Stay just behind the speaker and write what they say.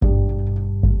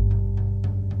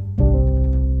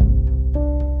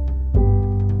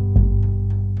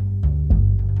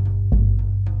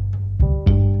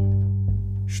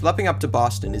Schlepping Up to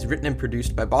Boston is written and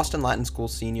produced by Boston Latin School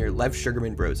senior Lev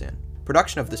Sugerman-Brozan.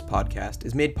 Production of this podcast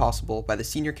is made possible by the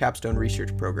Senior Capstone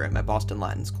Research Program at Boston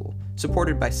Latin School,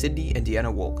 supported by Sydney and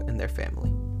Deanna Wolk and their family.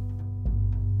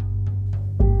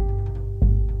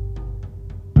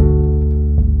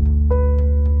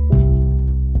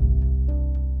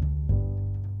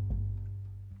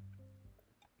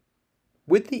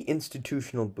 With the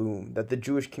institutional boom that the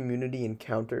Jewish community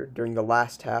encountered during the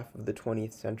last half of the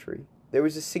 20th century, there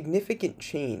was a significant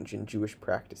change in Jewish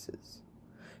practices.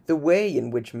 The way in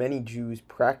which many Jews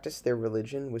practiced their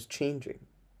religion was changing.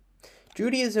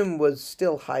 Judaism was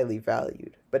still highly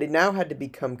valued, but it now had to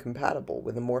become compatible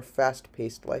with a more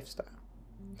fast-paced lifestyle.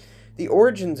 The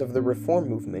origins of the Reform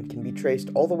movement can be traced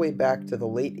all the way back to the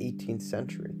late 18th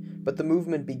century, but the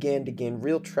movement began to gain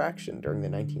real traction during the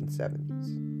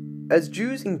 1970s. As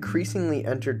Jews increasingly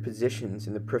entered positions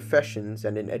in the professions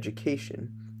and in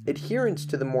education, adherence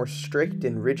to the more strict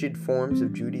and rigid forms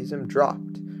of Judaism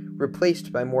dropped,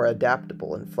 replaced by more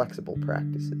adaptable and flexible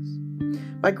practices.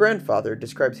 My grandfather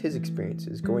describes his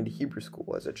experiences going to Hebrew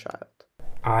school as a child.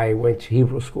 I went to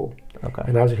Hebrew school. Okay.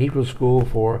 And I was at Hebrew school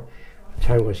for the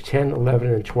time I was 10,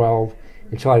 11, and 12,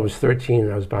 until I was 13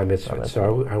 and I was bar mitzvah.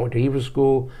 So I went to Hebrew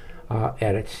school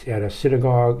at a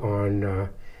synagogue on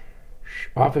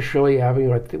off of Shirley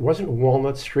Avenue. It wasn't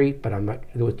Walnut Street, but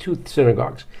there were two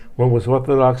synagogues. One was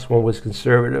Orthodox, one was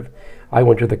conservative. I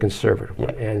went to the conservative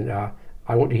one, and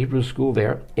I went to Hebrew school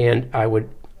there, and I would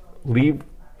leave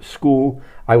school.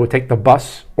 I would take the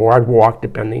bus, or I'd walk,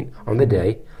 depending on the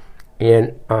day,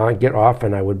 and get off,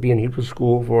 and I would be in Hebrew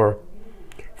school for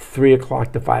 3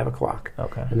 o'clock to 5 o'clock.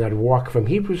 Okay. And I'd walk from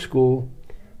Hebrew school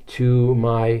to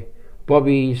my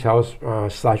Bubby's house /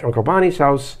 Uncle Bonnie's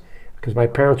house, because my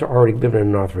parents are already living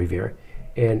in North Revere,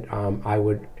 and I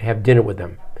would have dinner with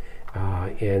them.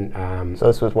 So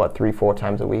this was what, 3-4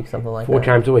 times a week, something like that? 4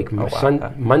 times a week. Oh, wow,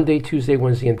 okay. Monday, Tuesday,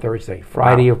 Wednesday, and Thursday.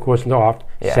 Friday, of course, no off.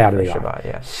 Yeah, Saturday for off. Shabbat,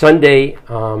 yeah. Sunday,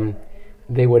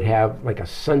 they would have like a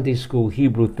Sunday school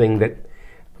Hebrew thing that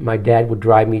my dad would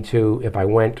drive me to if I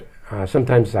went.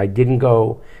 Sometimes I didn't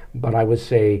go, but I would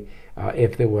say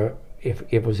if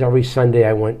it was every Sunday,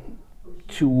 I went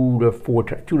 2 to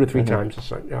 3 times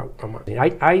a month.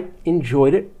 I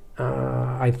enjoyed it.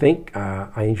 I think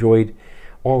I enjoyed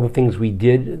all the things we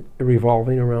did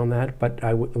revolving around that. But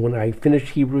when I finished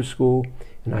Hebrew school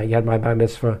and I had my bar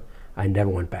mitzvah, I never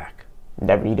went back.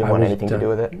 Never, you didn't want anything to do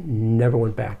with it? Never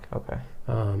went back. Okay.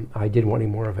 I didn't want any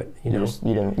more of it.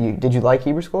 Did you like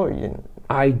Hebrew school, or you didn't?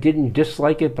 I didn't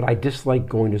dislike it, but I disliked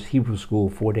going to Hebrew school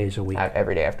 4 days a week.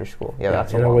 Every day after school. Yeah,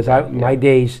 that's a long and I was time. out. My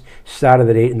days started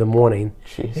at 8 in the morning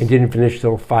Jeez. and didn't finish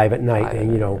till 5 at night.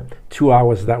 And 2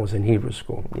 hours of that was in Hebrew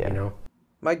school. Yeah.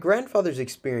 My grandfather's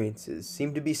experiences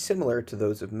seemed to be similar to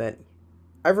those of many.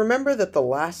 I remember that the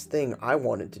last thing I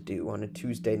wanted to do on a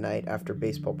Tuesday night after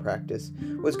baseball practice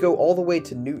was go all the way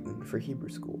to Newton for Hebrew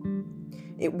school.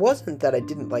 It wasn't that I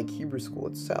didn't like Hebrew school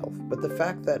itself, but the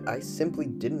fact that I simply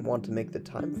didn't want to make the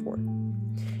time for it.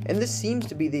 And this seems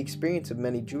to be the experience of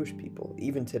many Jewish people,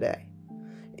 even today.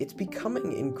 It's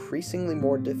becoming increasingly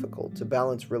more difficult to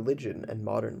balance religion and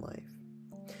modern life.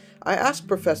 I asked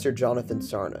Professor Jonathan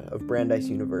Sarna of Brandeis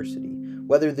University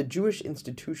whether the Jewish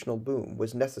institutional boom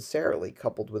was necessarily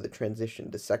coupled with a transition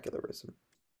to secularism.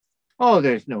 Oh,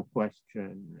 there's no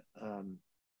question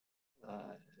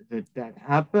that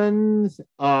happens.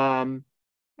 And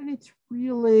it's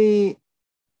really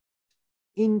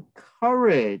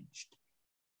encouraged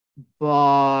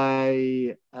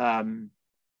by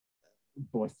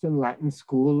Boston Latin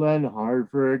School and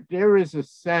Harvard. There is a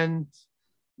sense,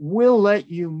 we'll let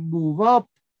you move up,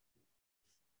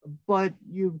 but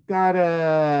you've got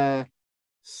to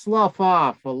slough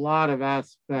off a lot of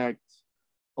aspects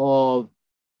of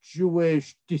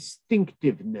Jewish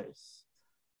distinctiveness.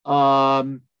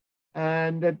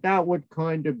 And that would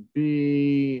kind of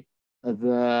be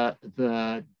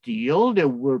the deal. There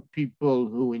were people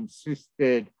who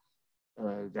insisted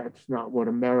that's not what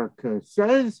America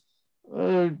says,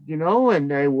 and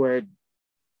they would,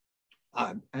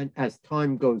 and as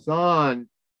time goes on,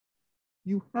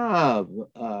 you have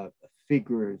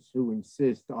figures who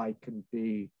insist I can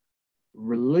be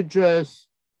religious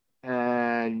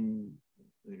and,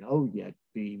 yet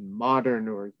be modern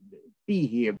or be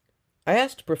here. I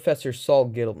asked Professor Saul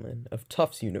Gittleman of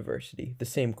Tufts University the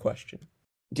same question.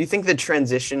 Do you think the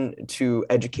transition to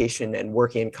education and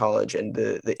working in college and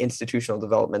the institutional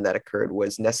development that occurred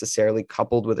was necessarily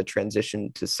coupled with a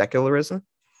transition to secularism?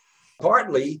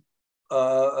 Partly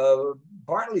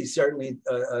certainly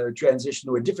a transition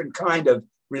to a different kind of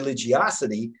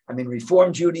religiosity. I mean,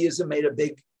 Reform Judaism made a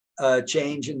big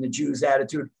change in the Jews'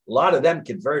 attitude. A lot of them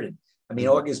converted. I mean,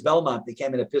 August Belmont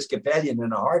became an Episcopalian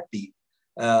in a heartbeat.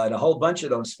 And a whole bunch of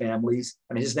those families.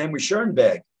 I mean, his name was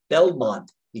Schoenberg,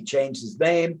 Belmont. He changed his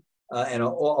name, and a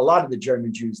lot of the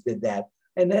German Jews did that.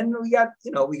 And then we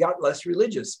got less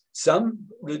religious. Some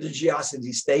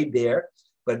religiosity stayed there,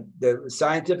 but the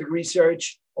scientific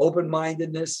research,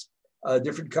 open-mindedness,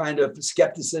 different kind of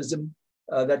skepticism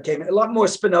that came in, a lot more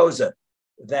Spinoza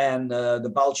than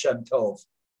the Baal Shem Tov.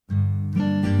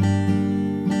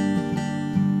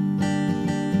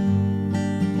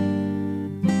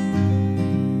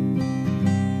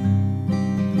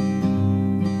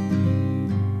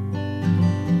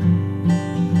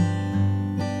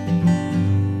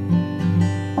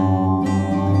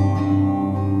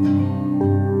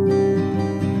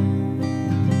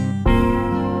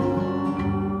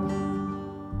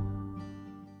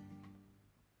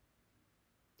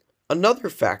 Another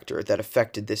factor that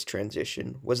affected this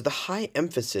transition was the high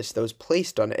emphasis that was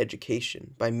placed on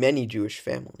education by many Jewish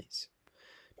families.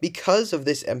 Because of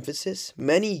this emphasis,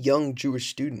 many young Jewish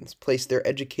students placed their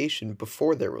education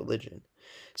before their religion,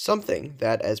 something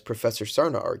that, as Professor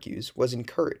Sarna argues, was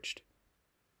encouraged.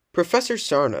 Professor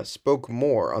Sarna spoke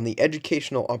more on the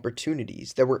educational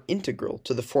opportunities that were integral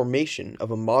to the formation of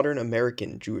a modern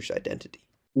American Jewish identity.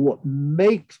 What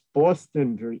makes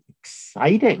Boston very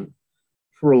exciting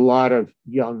for a lot of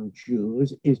young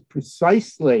Jews is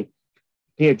precisely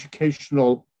the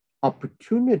educational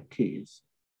opportunities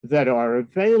that are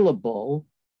available.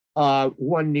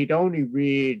 One need only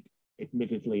read,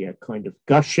 admittedly, a kind of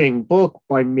gushing book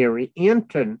by Mary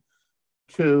Anton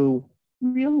to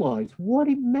realize what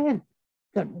it meant.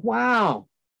 That, wow,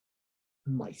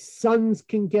 my sons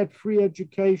can get free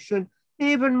education,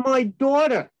 even my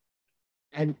daughter.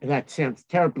 And that sounds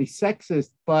terribly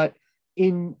sexist, but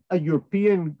in a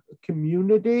European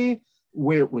community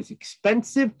where it was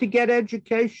expensive to get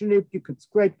education, if you could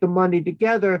scrape the money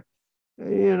together,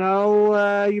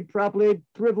 you probably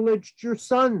privileged your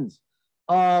sons.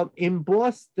 In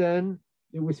Boston,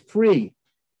 it was free.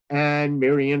 And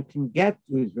Mary Anton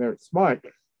who is very smart,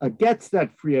 gets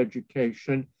that free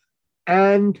education.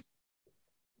 And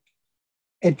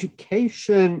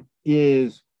education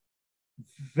is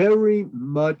very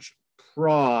much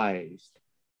prized.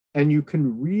 And you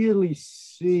can really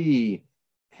see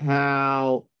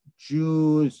how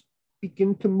Jews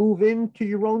begin to move into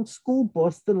your own school,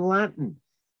 Boston Latin,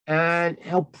 and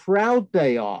how proud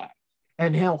they are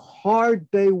and how hard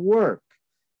they work.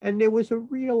 And there was a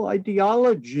real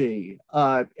ideology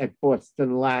at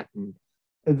Boston Latin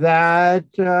that,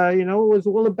 was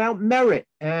all about merit.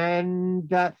 And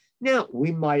now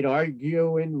we might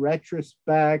argue in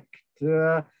retrospect,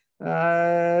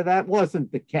 that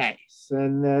wasn't the case.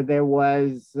 And there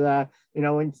was,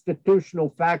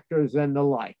 institutional factors and the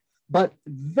like. But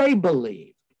they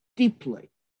believed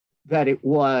deeply that it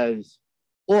was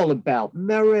all about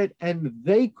merit, and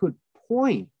they could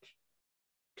point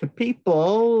to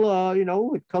people,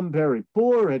 who had come very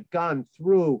poor, had gone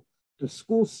through the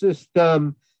school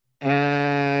system,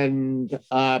 and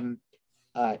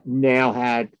now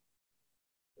had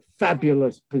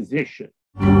fabulous position.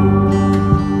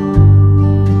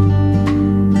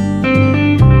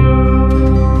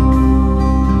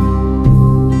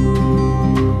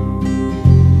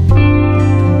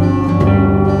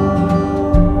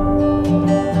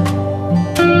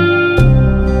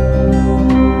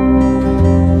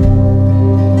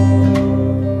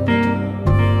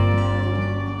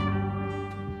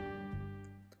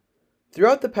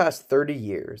 Throughout the past 30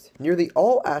 years, nearly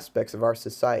all aspects of our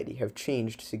society have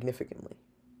changed significantly.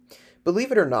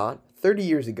 Believe it or not, 30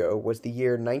 years ago was the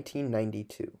year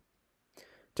 1992.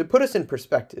 To put us in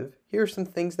perspective, here are some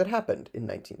things that happened in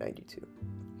 1992.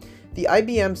 The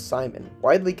IBM Simon,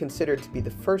 widely considered to be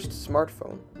the first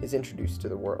smartphone, is introduced to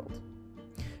the world.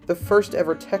 The first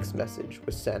ever text message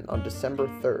was sent on December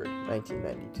 3rd,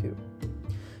 1992.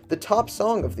 The top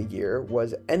song of the year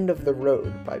was End of the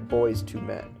Road by Boyz II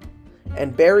Men.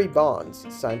 And Barry Bonds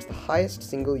signs the highest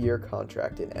single-year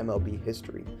contract in MLB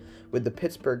history with the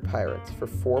Pittsburgh Pirates for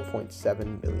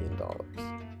 $4.7 million.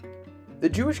 The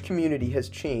Jewish community has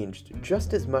changed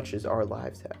just as much as our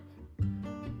lives have.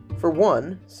 For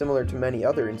one, similar to many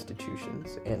other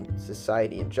institutions and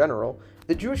society in general,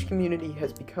 the Jewish community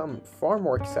has become far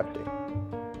more accepting.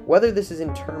 Whether this is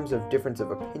in terms of difference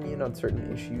of opinion on certain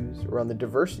issues or on the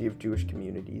diversity of Jewish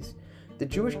communities, the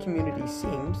Jewish community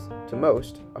seems, to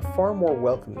most, a far more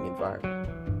welcoming environment.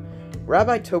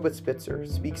 Rabbi Toba Spitzer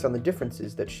speaks on the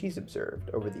differences that she's observed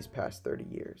over these past 30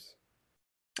 years.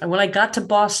 And when I got to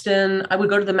Boston, I would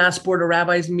go to the Mass Board of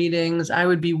Rabbis meetings. I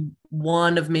would be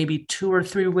one of maybe 2 or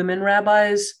 3 women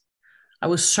rabbis. I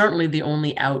was certainly the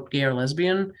only out gay or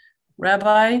lesbian.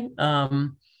 rabbi.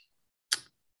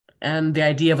 And the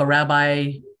idea of a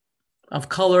rabbi of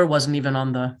color wasn't even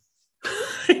on the,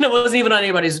 wasn't even on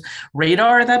anybody's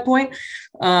radar at that point.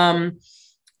 And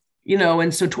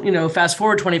so, fast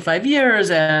forward 25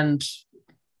 years and,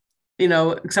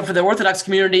 except for the Orthodox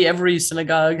community, every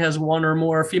synagogue has one or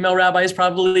more female rabbis,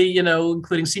 probably,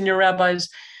 including senior rabbis.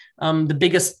 The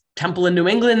biggest temple in New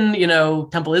England,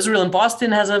 Temple Israel in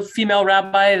Boston has a female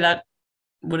rabbi. That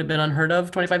would have been unheard of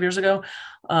 25 years ago.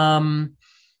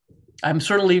 I'm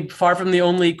certainly far from the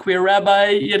only queer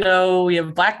rabbi, we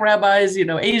have Black rabbis,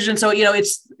 Asian. So,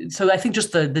 so I think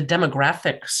just the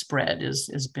demographic spread is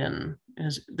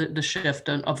the shift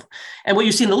of, and what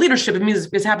you see in the leadership, it means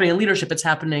it's happening in leadership. It's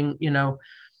happening,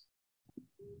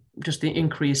 just the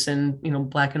increase in,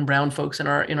 Black and brown folks in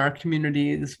our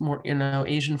community, this more,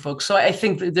 Asian folks. So I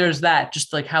think that there's that,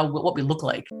 just like what we look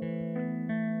like.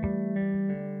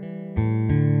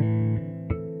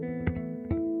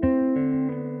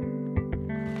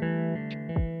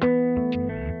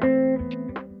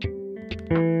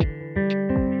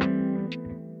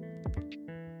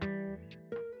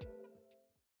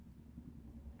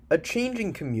 A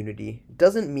changing community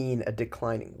doesn't mean a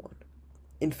declining one.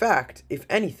 In fact, if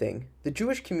anything, the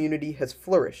Jewish community has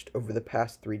flourished over the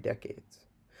past 3 decades.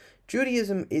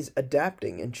 Judaism is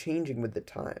adapting and changing with the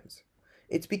times.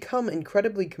 It's become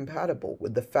incredibly compatible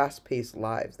with the fast-paced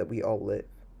lives that we all live.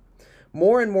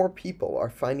 More and more people are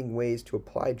finding ways to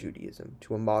apply Judaism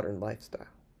to a modern lifestyle.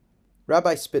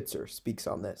 Rabbi Spitzer speaks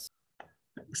on this.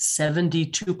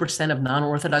 72% of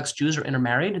non-Orthodox Jews are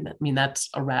intermarried. I mean, that's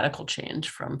a radical change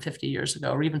from 50 years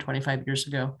ago or even 25 years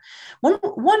ago. I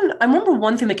remember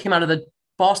one thing that came out of the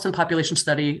Boston population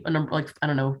study, 5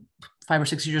 or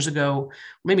 6 years ago,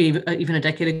 maybe even a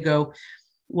decade ago,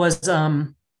 was a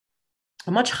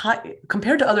much high,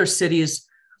 compared to other cities,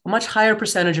 a much higher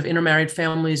percentage of intermarried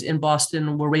families in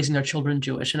Boston were raising their children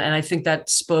Jewish. And I think that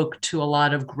spoke to a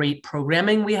lot of great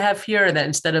programming we have here, that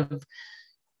instead of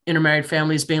intermarried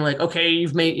families being like, okay,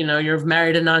 you've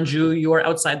married a non-Jew, you're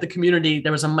outside the community,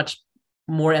 there was a much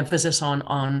more emphasis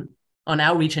on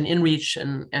outreach and inreach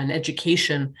and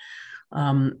education,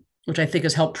 which I think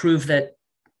has helped prove that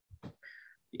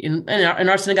in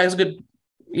our synagogue is a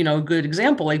good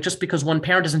example. Like, just because one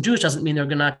parent isn't Jewish doesn't mean they're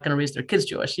not going to raise their kids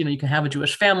Jewish. You can have a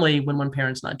Jewish family when one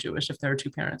parent's not Jewish, if there are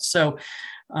 2 parents. So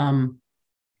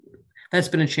that's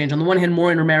been a change. On the one hand,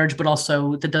 more intermarriage, but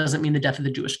also that doesn't mean the death of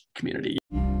the Jewish community.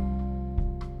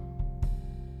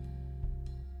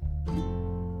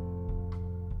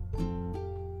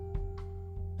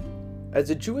 As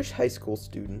a Jewish high school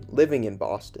student living in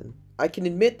Boston, I can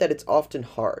admit that it's often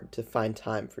hard to find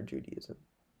time for Judaism.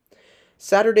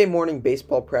 Saturday morning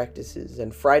baseball practices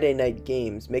and Friday night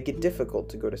games make it difficult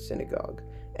to go to synagogue,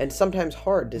 and sometimes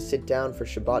hard to sit down for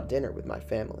Shabbat dinner with my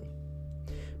family.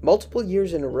 Multiple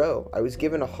years in a row, I was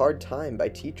given a hard time by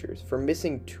teachers for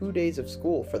missing 2 days of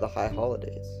school for the high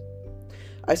holidays.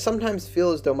 I sometimes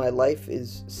feel as though my life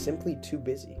is simply too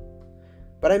busy.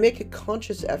 But I make a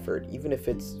conscious effort, even if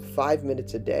it's 5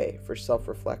 minutes a day, for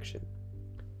self-reflection.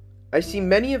 I see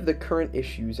many of the current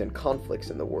issues and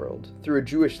conflicts in the world through a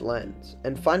Jewish lens,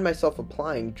 and find myself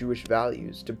applying Jewish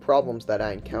values to problems that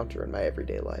I encounter in my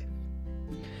everyday life.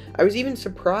 I was even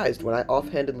surprised when I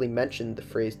offhandedly mentioned the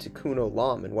phrase tikkun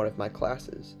olam in one of my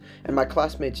classes, and my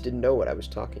classmates didn't know what I was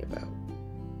talking about.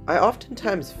 I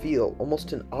oftentimes feel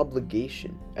almost an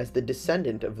obligation as the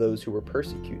descendant of those who were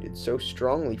persecuted so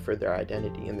strongly for their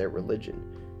identity and their religion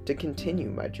to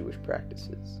continue my Jewish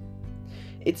practices.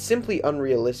 It's simply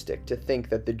unrealistic to think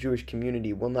that the Jewish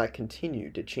community will not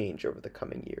continue to change over the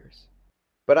coming years.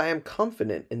 But I am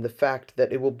confident in the fact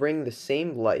that it will bring the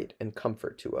same light and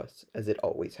comfort to us as it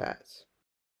always has.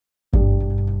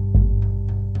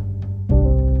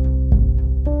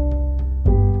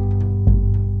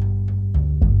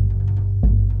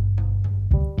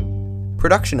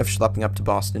 Production of Schlepping Up to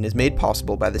Boston is made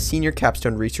possible by the Senior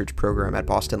Capstone Research Program at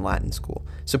Boston Latin School,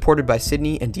 supported by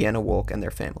Sydney and Deanna Wolk and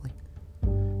their family.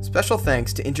 Special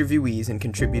thanks to interviewees and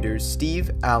contributors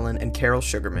Steve, Alan, and Carol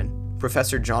Sugerman,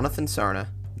 Professor Jonathan Sarna,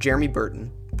 Jeremy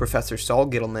Burton, Professor Saul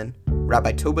Gittleman,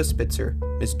 Rabbi Toba Spitzer,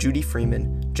 Ms. Judy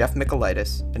Freeman, Jeff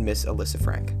Michaelitis, and Ms. Alyssa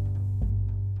Frank.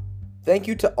 Thank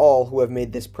you to all who have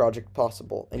made this project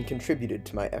possible and contributed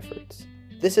to my efforts.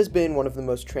 This has been one of the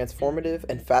most transformative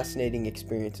and fascinating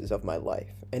experiences of my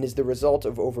life, and is the result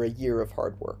of over a year of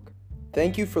hard work.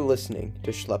 Thank you for listening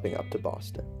to Schlepping Up to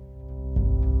Boston.